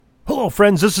Hello,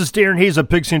 friends. This is Darren Hayes of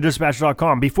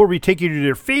PigskinDispatch.com. Before we take you to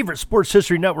your favorite Sports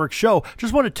History Network show,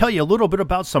 just want to tell you a little bit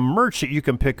about some merch that you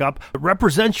can pick up that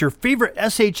represents your favorite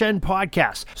SHN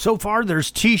podcast. So far, there's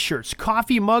t-shirts,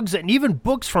 coffee mugs, and even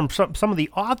books from some of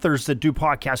the authors that do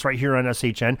podcasts right here on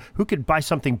SHN. Who could buy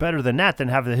something better than that, than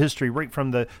have the history right from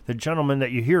the gentleman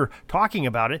that you hear talking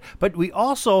about it? But we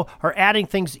also are adding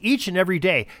things each and every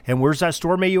day. And where's that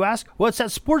store, may you ask? Well, it's at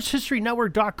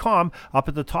SportsHistoryNetwork.com. Up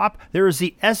at the top, there is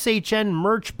the SHN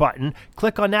merch button.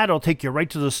 Click on that. It'll take you right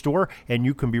to the store, and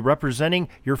you can be representing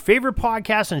your favorite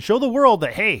podcast and show the world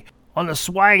that, hey, on the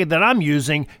swag that I'm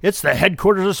using, it's the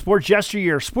headquarters of sports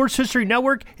yesteryear, Sports History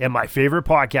Network, and my favorite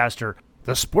podcaster,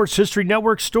 the Sports History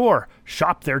Network store.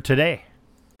 Shop there today.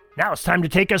 Now it's time to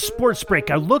take a sports break,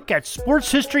 a look at sports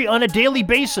history on a daily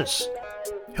basis.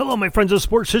 Hello, my friends of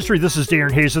sports history. This is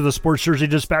Darren Hayes of the Sports Jersey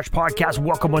Dispatch podcast.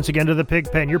 Welcome once again to the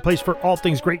Pig Pen, your place for all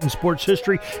things great in sports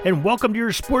history, and welcome to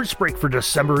your sports break for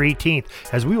December 18th,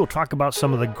 as we will talk about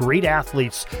some of the great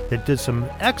athletes that did some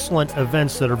excellent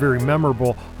events that are very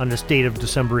memorable on this date of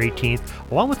December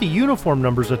 18th, along with the uniform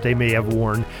numbers that they may have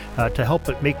worn to help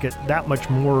it make it that much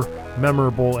more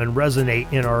memorable and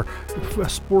resonate in our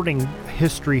sporting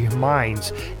history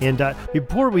minds. And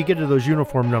before we get to those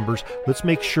uniform numbers, let's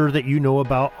make sure that you know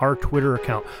about our Twitter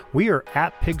account. We are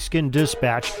at Pigskin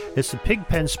Dispatch. It's the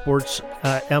Pigpen Sports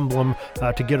emblem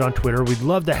to get on Twitter. We'd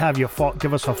love to have you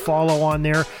give us a follow on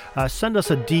there. Send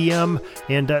us a DM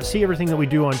and see everything that we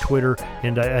do on Twitter.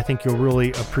 And I think you'll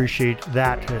really appreciate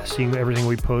that, seeing everything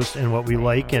we post and what we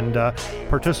like, and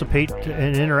participate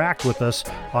and interact with us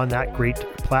on that great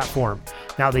platform.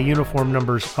 Now, the uniform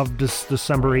numbers of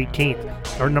December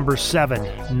 18th are number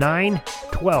 7, 9,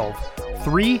 12,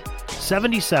 3,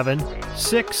 77,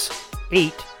 6,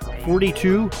 8,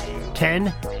 42,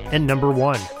 10, and number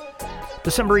 1.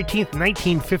 December 18th,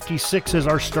 1956 is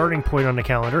our starting point on the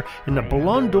calendar. In the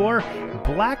Ballon d'Or,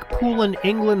 Blackpool and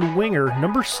England winger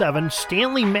number 7,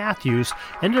 Stanley Matthews,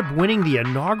 ended up winning the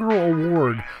inaugural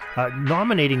award,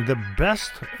 nominating the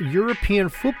best European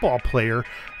football player,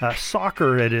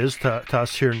 soccer it is to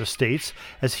us here in the States,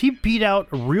 as he beat out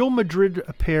Real Madrid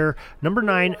pair number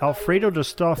 9, Alfredo Di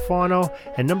Stefano,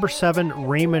 and number 7,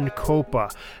 Raymond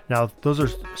Kopa. Now, those are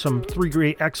some 3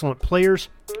 great, excellent players,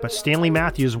 but Stanley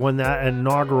Matthews won that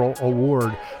inaugural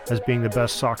award as being the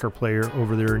best soccer player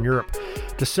over there in Europe.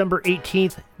 December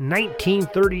 18th,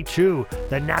 1932,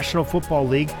 the National Football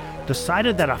League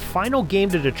decided that a final game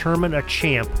to determine a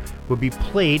champ would be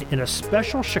played in a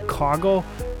special Chicago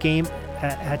game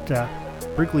at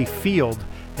Wrigley Field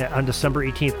on December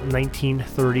 18th,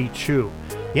 1932.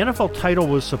 The NFL title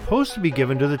was supposed to be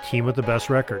given to the team with the best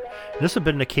record. This had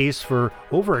been the case for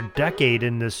over a decade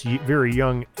in this very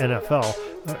young NFL,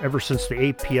 ever since the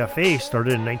APFA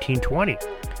started in 1920.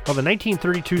 Well, the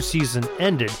 1932 season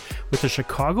ended with the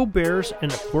Chicago Bears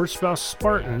and the Portsmouth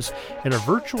Spartans in a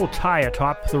virtual tie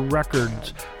atop the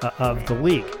records of the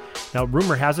league. Now,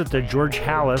 rumor has it that George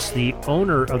Halas, the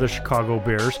owner of the Chicago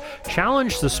Bears,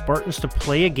 challenged the Spartans to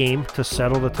play a game to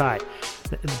settle the tie.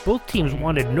 Both teams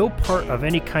wanted no part of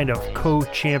any kind of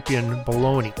co-champion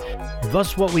baloney.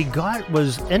 Thus, what we got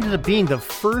ended up being the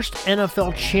first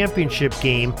NFL championship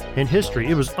game in history.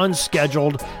 It was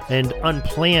unscheduled and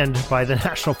unplanned by the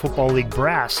National Football League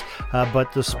brass,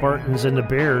 but the Spartans and the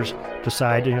Bears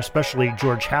decided, especially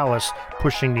George Halas,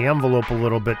 pushing the envelope a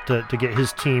little bit to get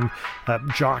his team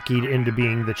jockeyed into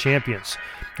being the champions.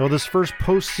 Well, this first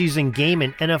postseason game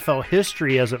in NFL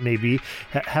history, as it may be,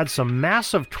 had some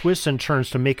massive twists and turns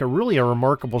to make it really a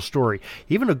remarkable story,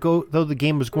 even though the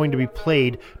game was going to be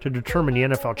played to determine the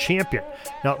NFL champion.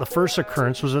 Now, the first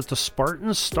occurrence was that the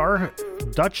Spartans star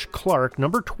Dutch Clark,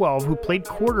 number 12, who played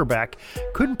quarterback,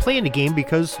 couldn't play in the game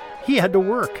because he had to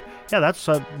work. Yeah, that's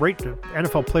right.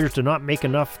 NFL players did not make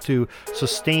enough to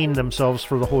sustain themselves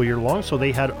for the whole year long, so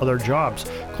they had other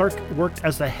jobs. Clark worked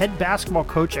as the head basketball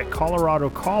coach at Colorado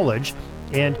College,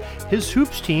 and his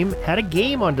hoops team had a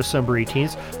game on December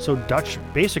 18th, so Dutch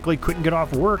basically couldn't get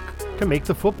off work to make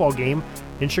the football game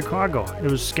in Chicago.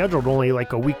 It was scheduled only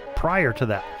like a week prior to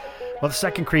that. Well, the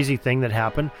second crazy thing that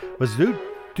happened was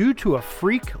due to a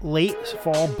freak late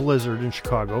fall blizzard in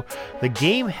Chicago, the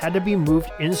game had to be moved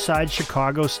inside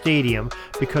Chicago Stadium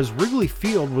because Wrigley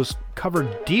Field was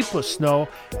covered deep with snow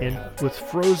and with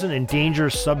frozen and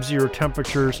dangerous sub-zero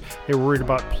temperatures. They were worried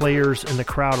about players and the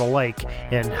crowd alike,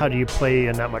 and how do you play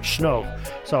in that much snow?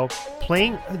 So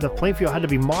the playing field had to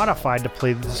be modified to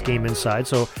play this game inside.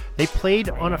 So they played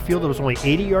on a field that was only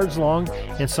 80 yards long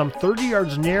and some 30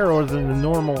 yards narrower than the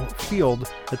normal field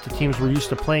that the teams were used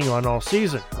to playing on all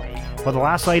season. Well, the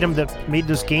last item that made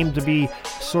this game to be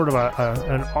sort of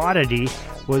an oddity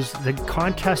was the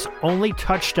contest's only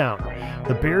touchdown.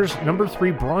 The Bears' number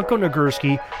 3 Bronco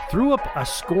Nagurski threw up a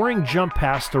scoring jump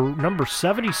pass to number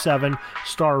 77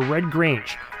 star Red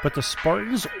Grange, but the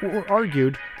Spartans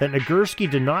argued that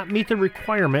Nagurski did not meet the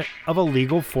requirement of a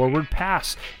legal forward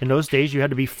pass. In those days, you had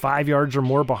to be 5 yards or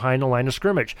more behind the line of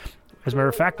scrimmage. As a matter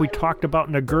of fact, we talked about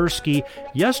Nagurski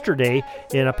yesterday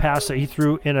in a pass that he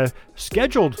threw in a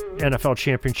scheduled NFL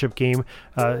championship game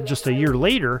just a year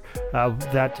later,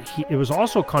 it was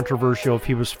also controversial if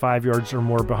he was 5 yards or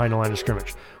more behind the line of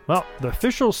scrimmage. Well, the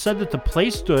officials said that the play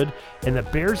stood, and the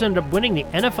Bears ended up winning the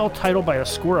NFL title by a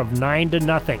score of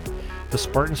 9-0. The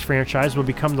Spartans franchise would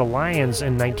become the Lions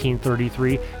in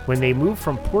 1933 when they moved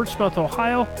from Portsmouth,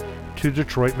 Ohio to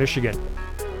Detroit, Michigan.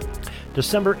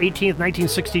 December 18th,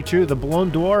 1962, the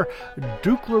Ballon d'Or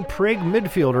Dukla Prague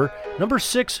midfielder, number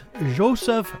 6,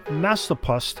 Josef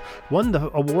Masopust, won the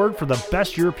award for the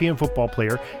best European football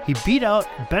player. He beat out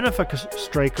Benfica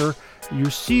striker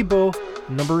Eusebio,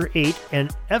 number 8,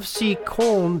 and FC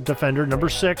Köln defender, number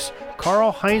 6,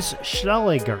 Karl-Heinz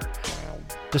Schnelliger.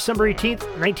 December 18th,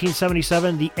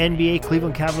 1977, the NBA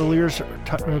Cleveland Cavaliers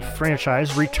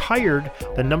franchise retired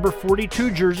the number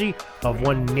 42 jersey of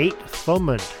one Nate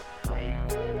Thurmond.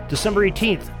 December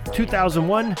 18th,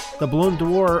 2001, the Ballon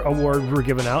d'Or award were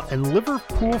given out, and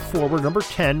Liverpool forward number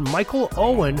 10, Michael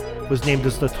Owen, was named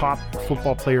as the top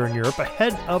football player in Europe,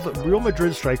 ahead of Real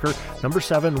Madrid striker number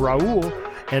 7, Raul,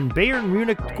 and Bayern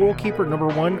Munich goalkeeper number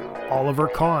 1, Oliver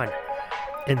Kahn.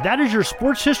 And that is your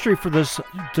sports history for this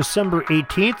December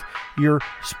 18th, your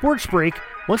sports break.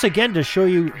 Once again, to show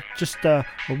you just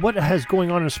what has going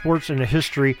on in sports and the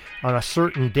history on a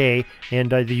certain day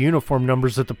and the uniform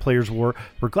numbers that the players wore.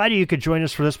 We're glad you could join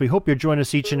us for this. We hope you'll join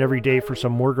us each and every day for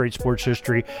some more great sports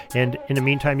history. And in the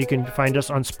meantime, you can find us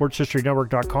on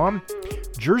sportshistorynetwork.com,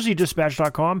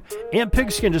 jerseydispatch.com, and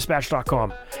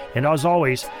pigskindispatch.com. And as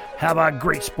always, have a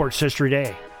great sports history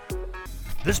day.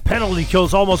 This penalty kill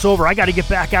is almost over. I got to get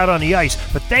back out on the ice.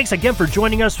 But thanks again for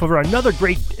joining us for another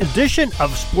great edition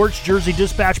of Sports Jersey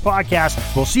Dispatch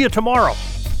Podcast. We'll see you tomorrow.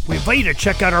 We invite you to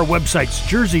check out our websites,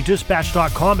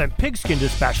 jerseydispatch.com and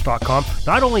pigskindispatch.com.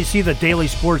 Not only see the daily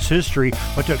sports history,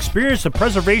 but to experience the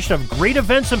preservation of great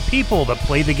events and people that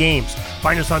play the games.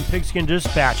 Find us on Pigskin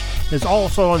Dispatch. It's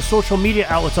also on social media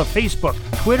outlets of Facebook,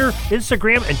 Twitter,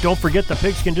 Instagram, and don't forget the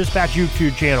Pigskin Dispatch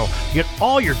YouTube channel. You get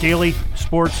all your daily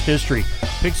sports history.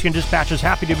 Pigskin Dispatch is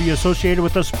happy to be associated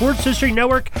with the Sports History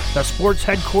Network, the sports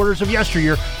headquarters of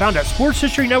yesteryear, found at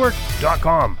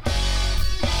sportshistorynetwork.com.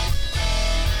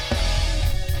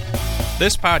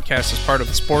 This podcast is part of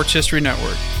the Sports History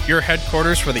Network, your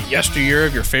headquarters for the yesteryear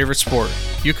of your favorite sport.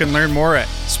 You can learn more at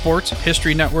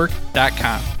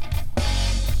sportshistorynetwork.com.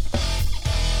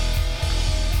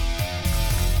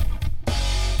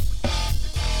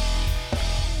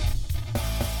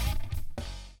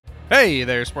 Hey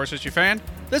there, sports history fan.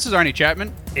 This is Arnie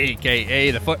Chapman,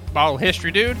 aka the Football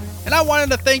History Dude, and I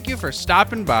wanted to thank you for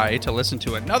stopping by to listen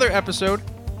to another episode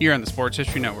here on the Sports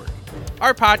History Network.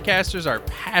 Our podcasters are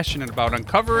passionate about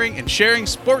uncovering and sharing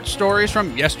sports stories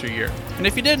from yesteryear. And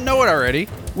if you didn't know it already,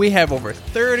 we have over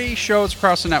 30 shows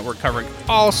across the network covering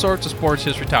all sorts of sports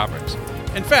history topics.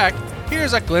 In fact,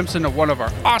 here's a glimpse into one of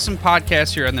our awesome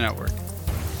podcasts here on the network.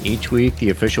 Each week, the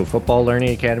official Football Learning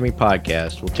Academy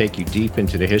podcast will take you deep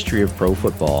into the history of pro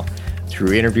football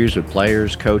through interviews with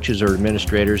players, coaches, or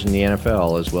administrators in the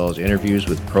NFL, as well as interviews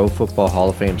with Pro Football Hall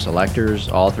of Fame selectors,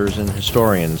 authors, and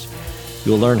historians.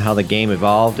 You'll learn how the game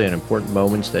evolved and important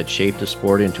moments that shaped the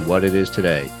sport into what it is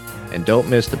today. And don't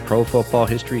miss the Pro Football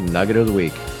History Nugget of the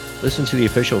Week. Listen to the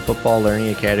official Football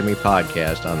Learning Academy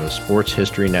podcast on the Sports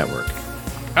History Network.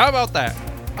 How about that?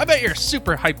 I bet you're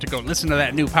super hyped to go listen to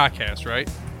that new podcast, right?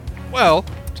 Well,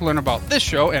 to learn about this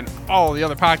show and all the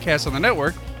other podcasts on the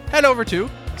network, head over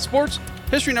to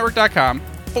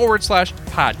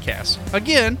sportshistorynetwork.com/podcast.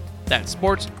 Again, that's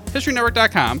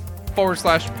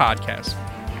sportshistorynetwork.com/podcast.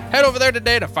 Head over there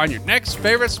today to find your next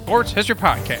favorite sports history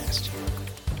podcast.